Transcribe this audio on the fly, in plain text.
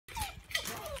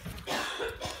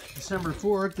December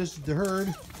 4th. This is the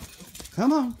herd.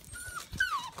 Come on.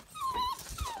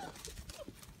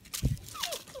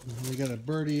 We got a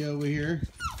birdie over here.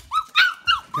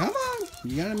 Come on.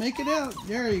 You got to make it out.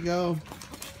 There you go.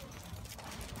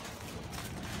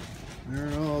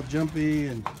 They're all jumpy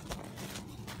and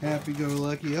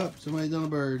happy-go-lucky. Oh, somebody's on a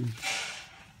bird.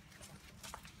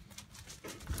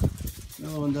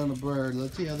 Another one's on a bird.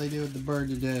 Let's see how they do with the bird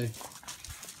today.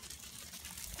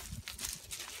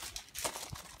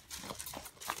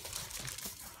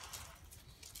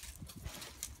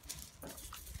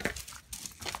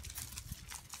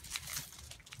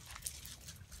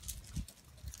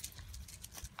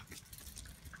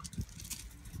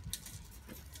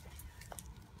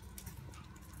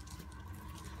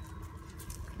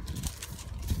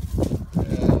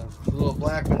 The little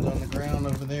black one's on the ground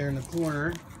over there in the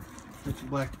corner. That's a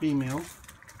black female.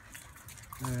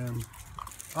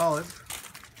 Olive.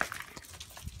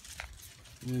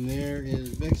 And there is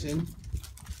Vixen.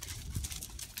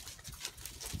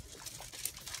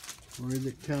 Or is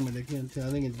it Comet? I can't tell.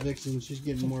 I think it's Vixen. She's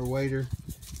getting more whiter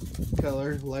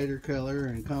color, lighter color,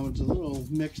 and Comet's a little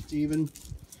mixed even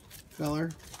color.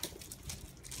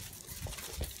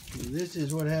 And this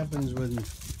is what happens when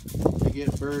you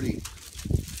get birdie.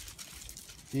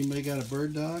 Anybody got a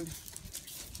bird dog?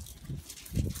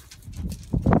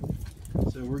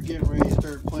 So we're getting ready to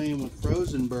start playing with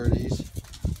frozen birdies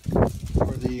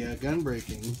for the gun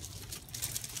breaking,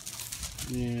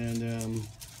 and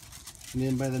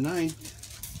then by the 9th,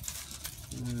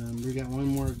 we got one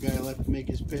more guy left to make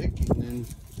his pick, and then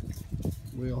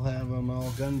we'll have them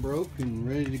all gun broke and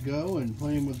ready to go and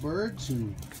playing with birds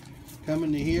and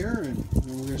coming to here, and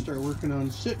then we're going to start working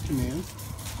on sit command,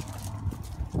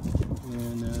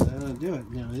 and that'll do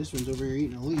it. Now this one's over here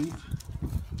eating a leaf,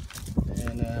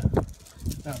 and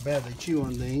not bad. They chew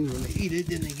on things. When they eat it,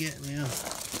 then they get, well,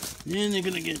 then they're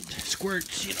gonna get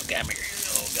squirts. You know, come here, you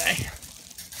little guy,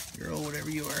 girl, whatever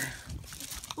you are.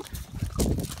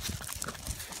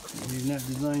 He's not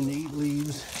designed to eat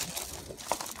leaves.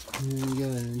 And you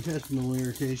got an intestinal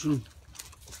irritation.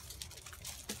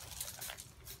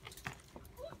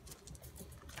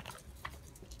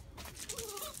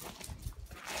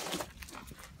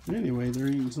 Anyway, they're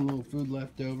eating some little food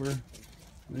left over.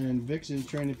 And Vixen's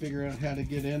trying to figure out how to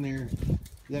get in there.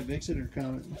 Is that Vixen or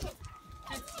Comet?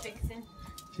 That's Vixen.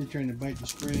 She's trying to bite the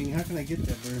spring. How can I get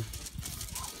that bird?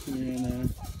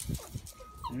 And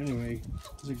anyway,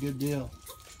 it's a good deal.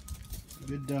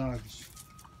 Good dogs.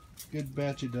 Good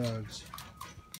batch of dogs.